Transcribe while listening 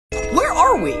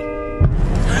we?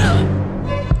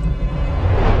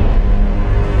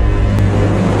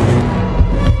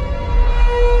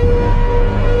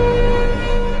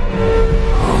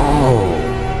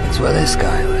 Oh, it's where this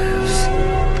guy lives.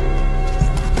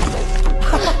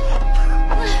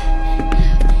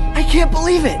 I can't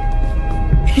believe it!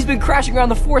 He's been crashing around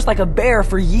the forest like a bear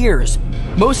for years.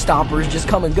 Most stompers just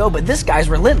come and go, but this guy's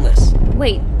relentless.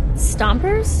 Wait,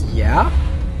 stompers? Yeah?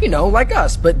 You know, like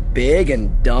us, but big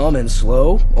and dumb and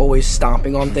slow, always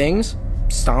stomping on things.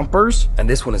 Stompers. And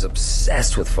this one is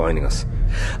obsessed with finding us.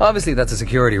 Obviously, that's a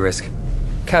security risk.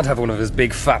 Can't have one of his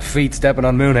big fat feet stepping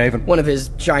on Moonhaven. One of his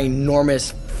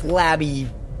ginormous, flabby,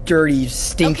 dirty,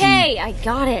 stinky... Okay, I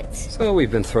got it. So we've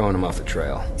been throwing him off the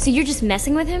trail. So you're just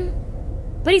messing with him?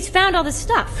 But he's found all this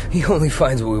stuff. He only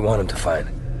finds what we want him to find.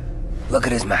 Look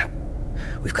at his map.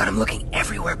 We've got him looking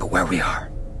everywhere but where we are.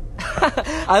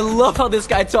 I love how this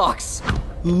guy talks.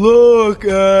 Look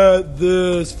at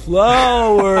this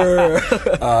flower.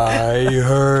 I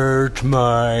hurt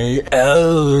my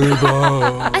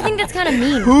elbow. I think that's kind of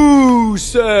mean. Who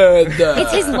said that?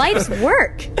 It's his life's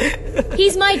work.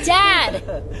 He's my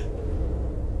dad.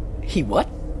 He what?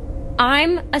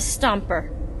 I'm a stomper.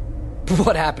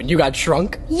 What happened? You got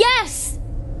shrunk? Yes!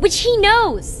 Which he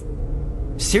knows.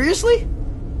 Seriously?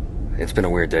 It's been a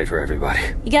weird day for everybody.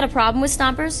 You got a problem with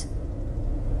stompers?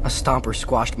 A stomper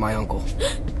squashed my uncle.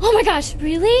 Oh my gosh,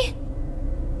 really?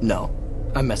 No,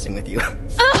 I'm messing with you.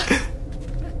 Ugh!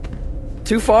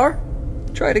 Too far?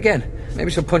 Try it again. Maybe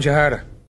she'll punch you harder.